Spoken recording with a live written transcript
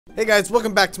Hey guys,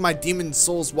 welcome back to my Demon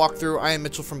Souls walkthrough. I am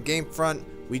Mitchell from GameFront.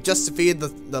 We just defeated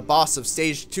the boss of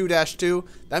Stage 2-2.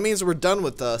 That means we're done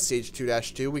with Stage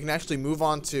 2-2. We can actually move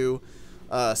on to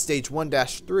Stage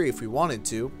 1-3 if we wanted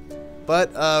to.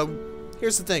 But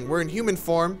here's the thing, we're in human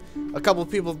form. A couple of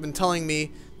people have been telling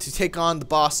me to take on the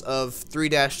boss of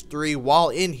 3-3 while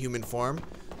in human form.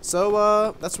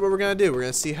 So that's what we're going to do. We're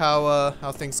going to see how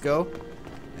things go.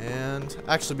 And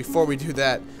actually, before we do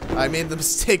that, I made the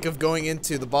mistake of going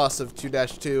into the boss of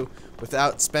 2-2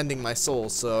 without spending my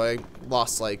souls, so I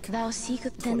lost like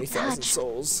 20,000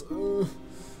 souls.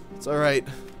 It's alright.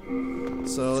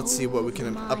 So let's see what we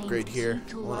can upgrade here.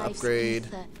 I want to upgrade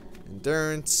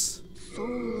endurance.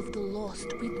 Soul of the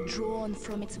lost withdrawn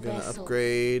from its I'm gonna vessel.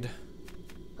 upgrade.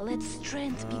 Let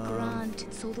strength be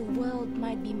granted, so the world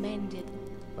might be mended.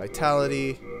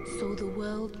 Vitality. So the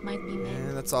world might be mended.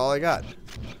 And that's all I got.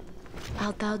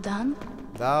 Art thou done?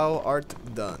 Thou art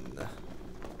done.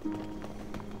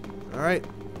 Alright,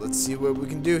 let's see what we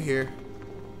can do here.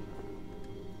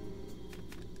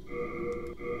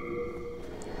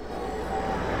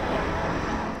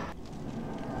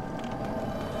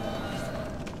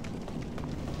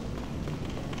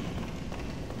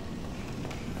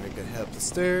 Alright, gotta head up the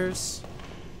stairs.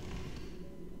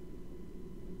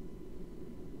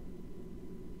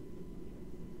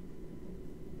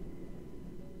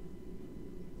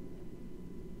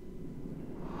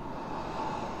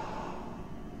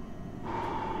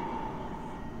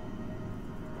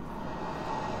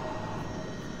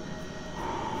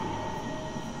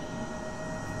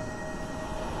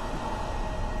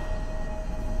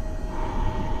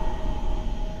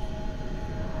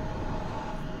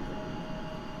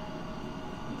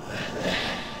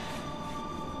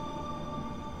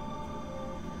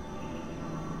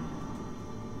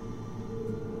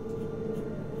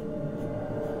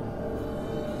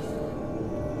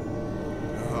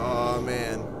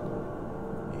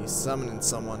 Summoning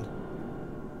someone.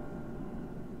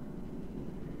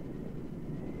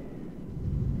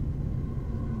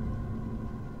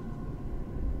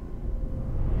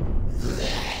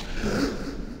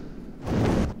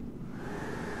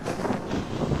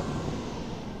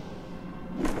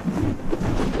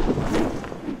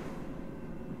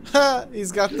 Ha!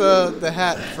 He's got the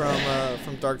hat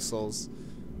from Dark Souls.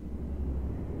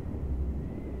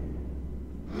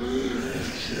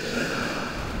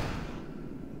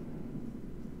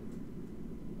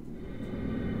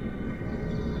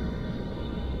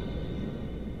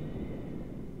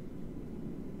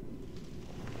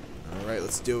 Alright,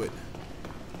 let's do it.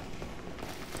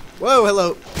 Whoa,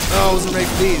 hello. Oh, I wasn't ready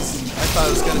for these. I thought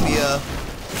it was going to be a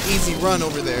easy run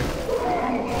over there.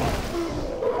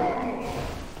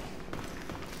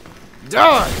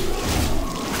 Die!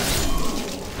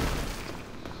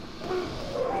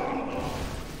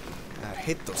 I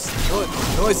hate those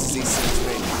noises these things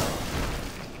make.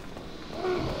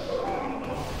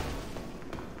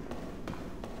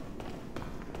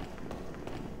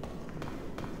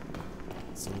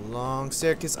 It's a long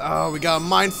staircase. Oh, we got a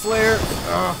mind flare.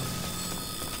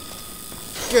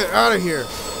 Get out of here.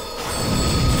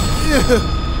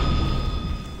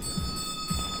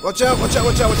 Watch out, watch out,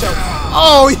 watch out, watch out.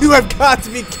 Oh, you have got to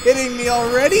be kidding me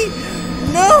already?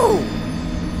 No!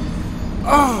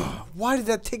 Oh, why did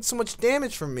that take so much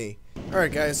damage from me?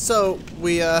 Alright guys, so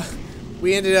we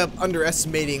ended up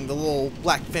underestimating the little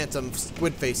black phantom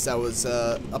squid face that was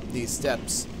up these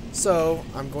steps. So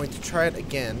I'm going to try it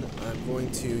again. I'm going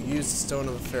to use the Stone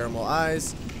of Ephemeral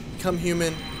Eyes, become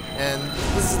human, and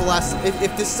this is the last.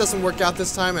 If this doesn't work out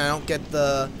this time and I don't get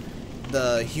the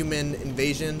human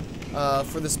invasion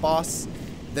for this boss,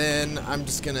 then I'm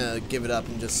just gonna give it up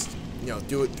and just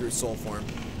do it through soul form.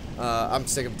 I'm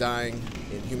sick of dying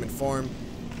in human form,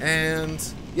 and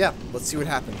yeah, let's see what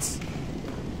happens.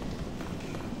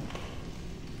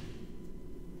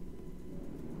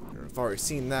 I've already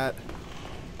seen that.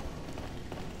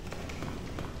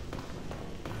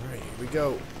 Alright, here we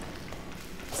go.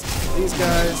 These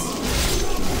guys.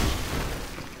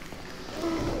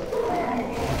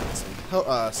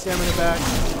 Some stamina back.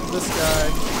 This guy.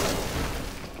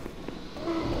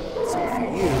 So for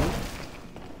you,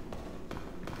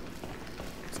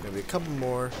 there's gonna be a couple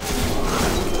more.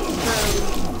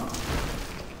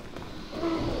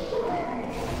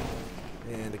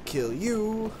 And to kill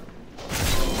you.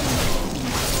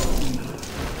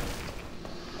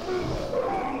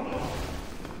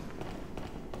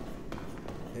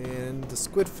 And the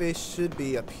squid face should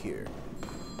be up here.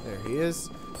 There he is.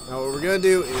 Now what we're gonna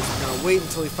do is we're gonna wait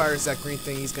until he fires that green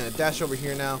thing. He's gonna dash over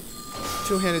here now.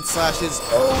 Two-handed slashes.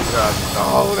 Oh god.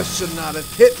 Oh, that should not have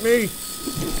hit me.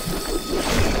 Do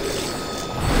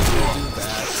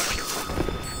that.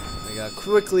 gotta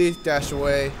quickly dash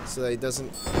away so that he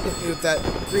doesn't hit me with that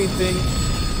green thing.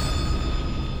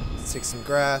 Let's take some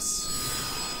grass.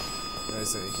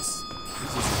 He's using his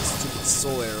stupid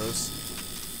soul arrows.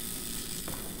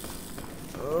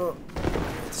 Oh,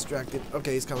 distracted.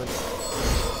 Okay, he's coming.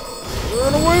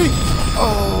 Run away!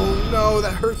 Oh no,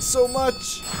 that hurts so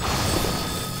much.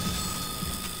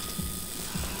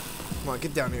 Come on,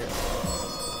 get down here.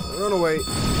 Run away.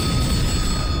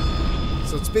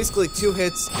 So it's basically 2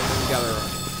 hits and then you gotta run.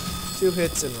 2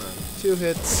 hits and run. 2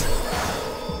 hits.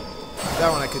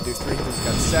 That one I could do 3 because he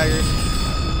got staggered.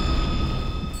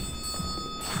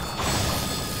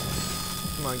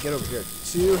 Come on, get over here.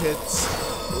 2 hits.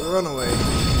 Run away.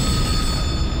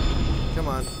 Come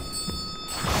on.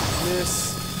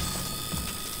 Miss.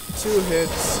 2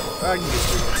 hits. I can get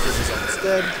 3 hits because he's almost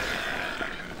dead.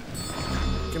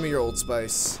 Give me your Old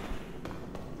Spice.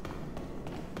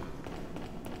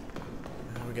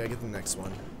 Now we gotta get the next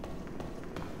one.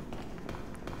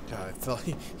 God, I felt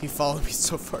he followed me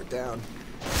so far down.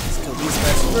 Let's kill these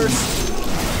guys first.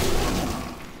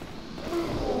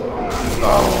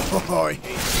 Oh, I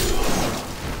hate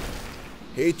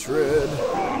hatred.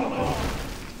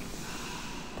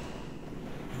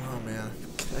 Oh man,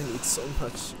 I need so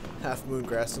much half moon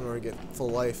grass in order to get full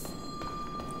life.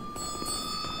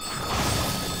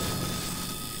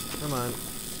 Come on.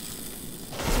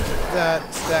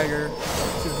 That stagger,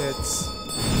 2 hits.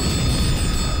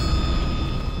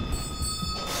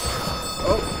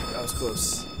 Oh, that was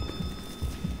close.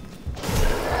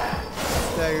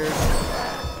 Staggered.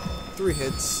 3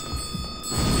 hits.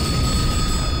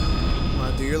 Come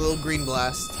on, do your little green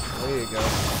blast. There you go.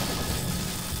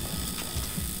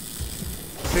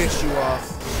 Finish you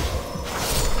off.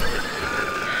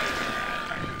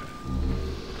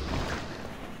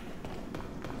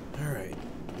 Alright,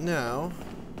 now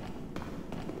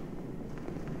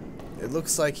it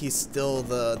looks like he's still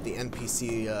the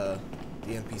NPC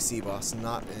boss,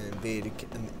 not an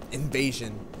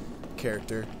invasion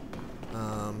character.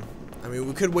 I mean,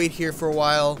 we could wait here for a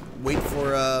while, wait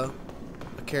for a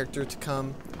character to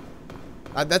come.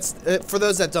 That's for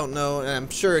those that don't know, and I'm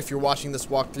sure if you're watching this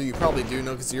walkthrough, you probably do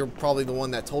know because you're probably the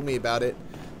one that told me about it.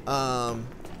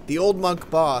 The old monk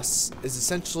boss is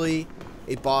essentially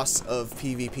a boss of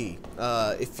PvP.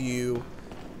 If you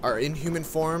are in human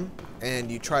form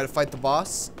and you try to fight the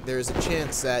boss, there's a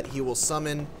chance that he will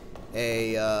summon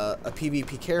a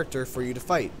PvP character for you to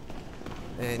fight.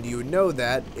 And you would know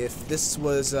that if this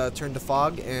was turned to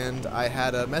fog and I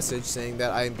had a message saying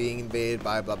that I am being invaded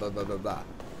by blah blah blah blah blah.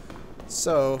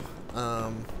 So,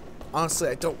 honestly,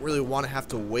 I don't really want to have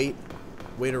to wait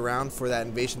around for that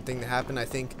invasion thing to happen. I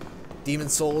think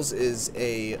Demon's Souls is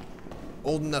a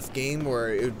old enough game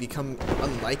where it would become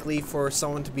unlikely for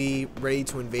someone to be ready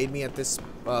to invade me at this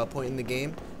point in the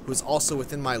game, who's also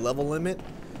within my level limit.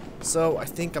 So I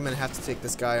think I'm gonna have to take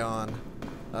this guy on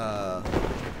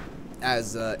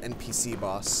as an NPC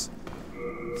boss.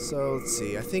 So let's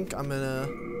see. I think I'm gonna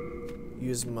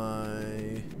use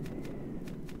my.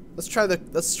 Let's try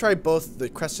both the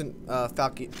Crescent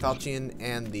Falchion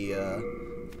and the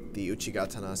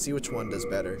Uchigatana. See which one does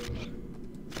better.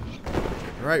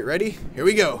 All right, ready? Here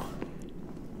we go.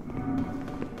 All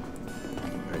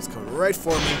right, he's coming right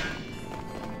for me.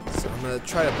 So I'm gonna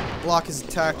try to block his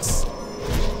attacks.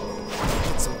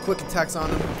 Get some quick attacks on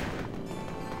him.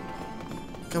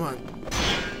 Come on.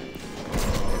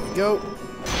 There we go.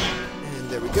 And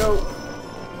there we go.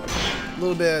 A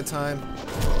little bit at a time.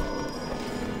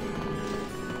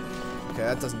 Okay,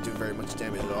 that doesn't do very much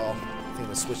damage at all. I think I'm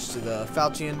gonna switch to the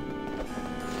Falchion.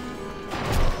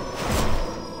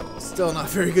 Still not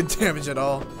very good damage at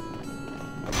all.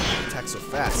 Attack so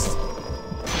fast.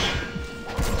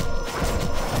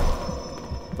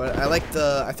 But I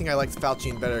think I like the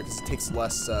Falchion better because it takes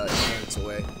less units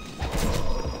away.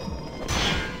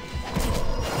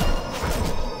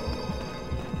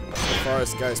 So far,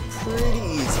 this guy's pretty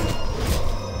easy.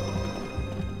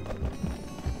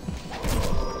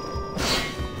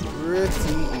 Pretty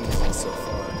easy so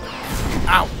far.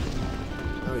 Ow!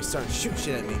 Oh, he's starting to shoot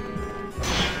shit at me.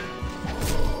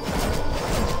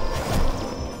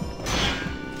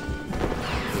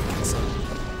 Get some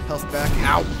health back.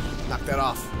 Ow! Knock that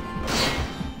off.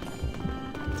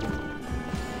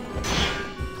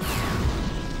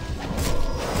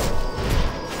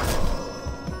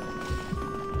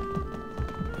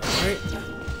 Alright.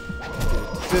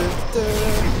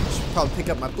 Should probably pick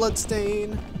up my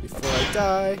bloodstain before I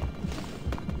die.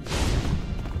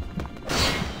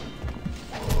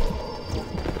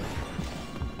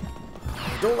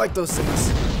 Don't like those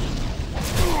things.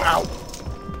 Ow!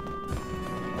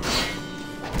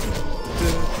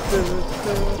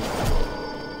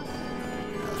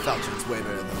 Falchion's way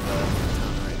better than the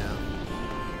Katana right now.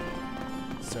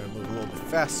 Start to move a little bit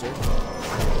faster.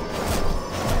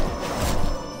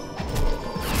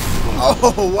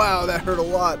 Oh, wow, that hurt a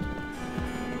lot.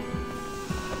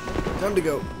 Time to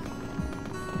go.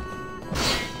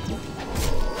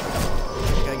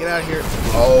 Gotta get out of here.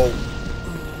 Oh.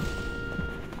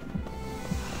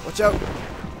 Watch out.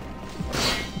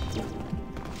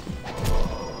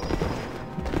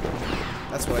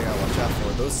 That's what I gotta watch out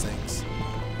for, those things.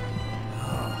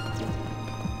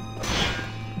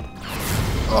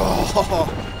 Oh.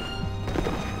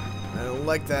 I don't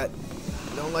like that.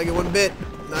 I don't like it one bit.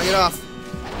 Knock it off.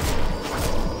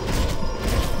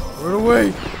 Run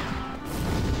away.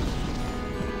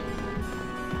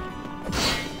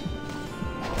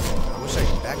 I wish I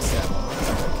could backstab him.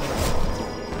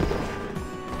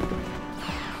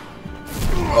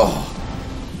 Oh.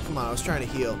 Come on, I was trying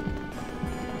to heal.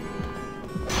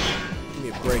 Give me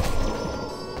a break.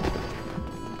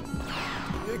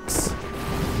 Yikes.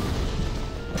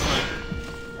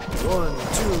 1,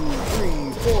 2,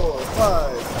 3, 4,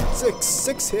 5, 6.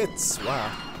 6 hits.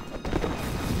 Wow.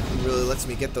 It really lets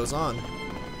me get those on. 1,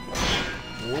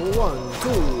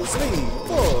 2, 3,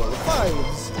 4,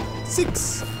 5,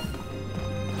 6.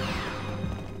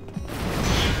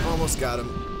 Almost got him.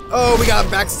 Oh, we got a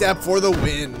backstab for the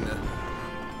win.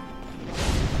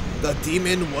 The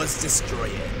demon was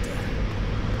destroyed.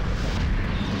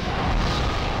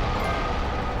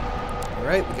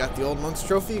 Alright, we got the Old Monk's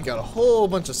Trophy. Got a whole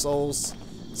bunch of souls.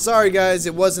 Sorry guys,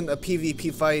 it wasn't a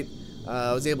PvP fight.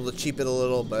 I was able to cheap it a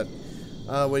little, but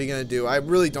what are you going to do? I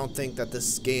really don't think that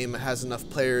this game has enough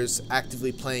players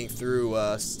actively playing through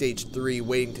Stage 3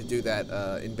 waiting to do that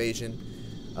invasion.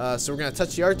 So we're going to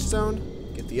touch the Archstone,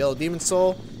 get the Yellow Demon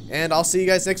Soul, and I'll see you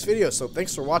guys next video. So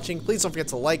thanks for watching. Please don't forget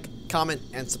to like, comment,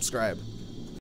 and subscribe.